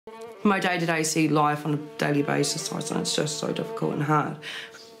My day-to-day see life on a daily basis, so it's just so difficult and hard.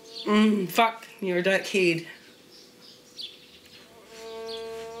 Fuck, you're a dickhead.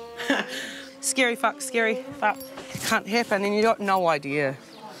 Scary fuck, can't happen and you got no idea.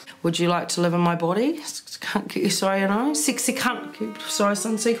 Would you like to live in my body? Can't get you sorry, you know. Sexy cunt, sorry,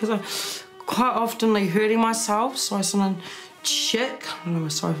 Sunsea, because I'm quite oftenly hurting myself, so I'm shit. I don't know,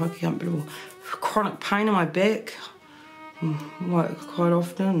 sorry if I can't, but chronic pain in my back, like quite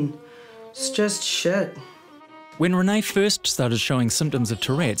often. It's just shit. When Renee first started showing symptoms of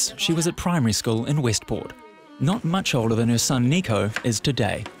Tourette's, she was at primary school in Westport. Not much older than her son Nico is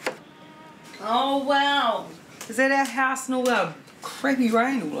today. Oh, wow. Is that our house and all that crappy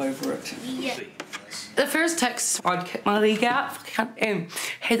rain all over it? Yeah. The first tics, I'd kick my leg out and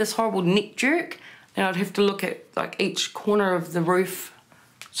had this horrible neck jerk, and I'd have to look at like each corner of the roof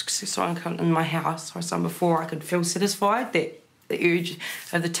so I come in my house or something before I could feel satisfied that the urge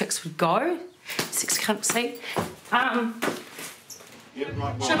of the tics would go. Six cunt, see? Shut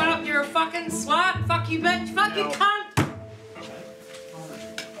up, you're a fucking slut. Fuck you, bitch. Fuck you, cunt.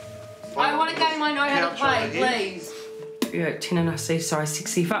 I want a game I know how to play, please. Yeah, 10 and a half, sorry,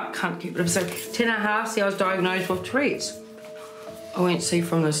 60, fuck, can't keep it up. So 10 and a half, see, I was diagnosed with Tourette's. I went see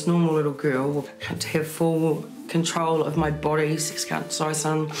from this normal little girl to have full control of my body, 6 cunt, sorry,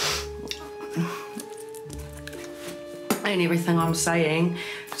 son. And everything I'm saying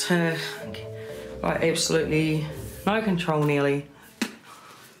to, like, absolutely no control nearly.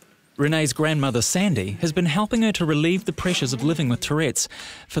 Renee's grandmother Sandy has been helping her to relieve the pressures of living with Tourette's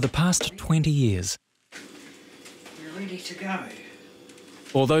for the past 20 years. You're ready to go.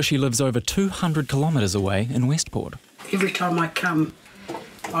 Although she lives over 200 kilometres away in Westport. Every time I come,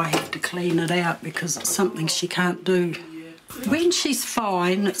 I have to clean it out because it's something she can't do. When she's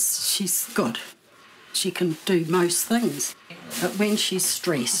fine, she's good. She can do most things. But when she's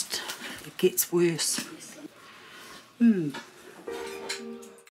stressed, it gets worse.